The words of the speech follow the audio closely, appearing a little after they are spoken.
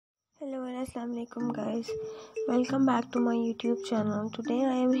Assalamu alaikum guys, welcome back to my YouTube channel. Today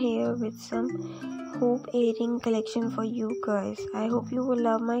I am here with some hoop earring collection for you guys. I hope you will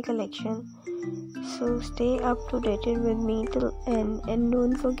love my collection, so stay up to date with me till end, and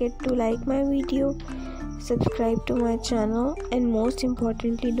don't forget to like my video, subscribe to my channel, and most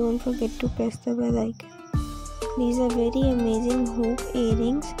importantly don't forget to press the bell icon. These are very amazing hoop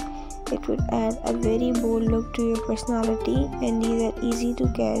earrings. It would add a very bold look to your personality, and these are easy to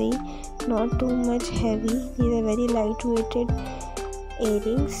carry, not too much heavy. These are very light-weighted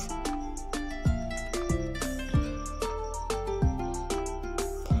earrings.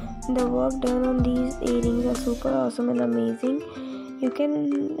 The work done on these earrings are super awesome and amazing. You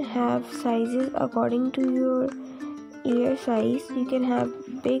can have sizes according to your ear size. You can have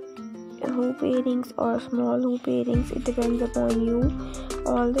big hoop earrings or small hoop earrings. It depends upon you.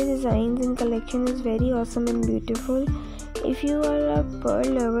 All the designs and collection is very awesome and beautiful. If you are a pearl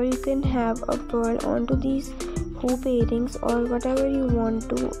lover, you can have a pearl onto these hoop earrings or whatever you want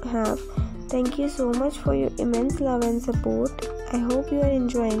to have. Thank you so much for your immense love and support. I hope you are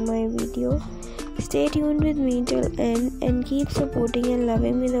enjoying my video. Stay tuned with me till end and keep supporting and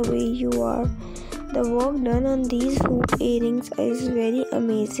loving me the way you are. The work done on these hoop earrings is very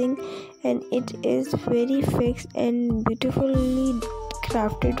amazing, and it is very fixed and beautifully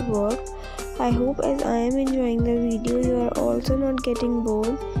crafted work. I hope as I am enjoying the video, you are also not getting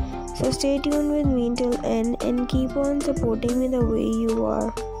bored. So stay tuned with me till end and keep on supporting me the way you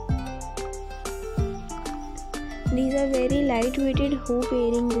are. These are very light-weighted hoop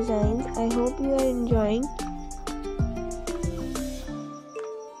earring designs. I hope you are enjoying.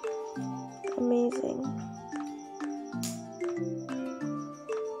 Amazing.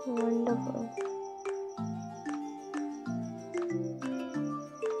 Wonderful.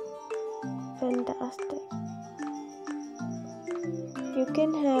 Fantastic. You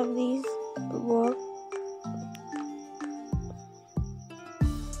can have these work.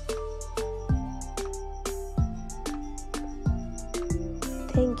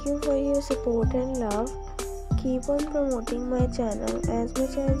 Thank you for your support and love. Keep on promoting my channel as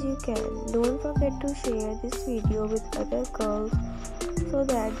much as you can. Don't forget to share this video with other girls so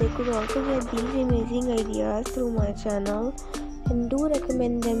that they could also get these amazing ideas through my channel, and do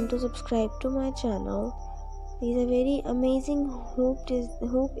recommend them to subscribe to my channel. These are very amazing hoop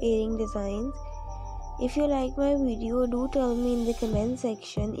earring designs. If you like my video, do tell me in the comment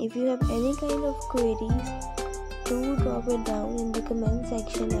section. If you have any kind of queries, do drop it down in the comment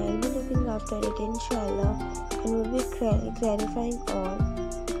section. I will be looking after it inshallah and will be clarifying all.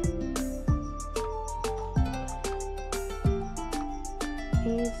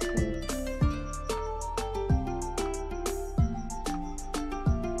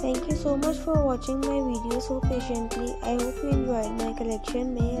 Thank you so much for watching my video so patiently. I hope you enjoyed my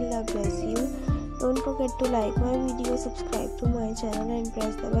collection. May Allah bless you. Don't forget to like my video, subscribe to my channel, and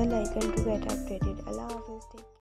press the bell icon to get updated. Allah Hafiz.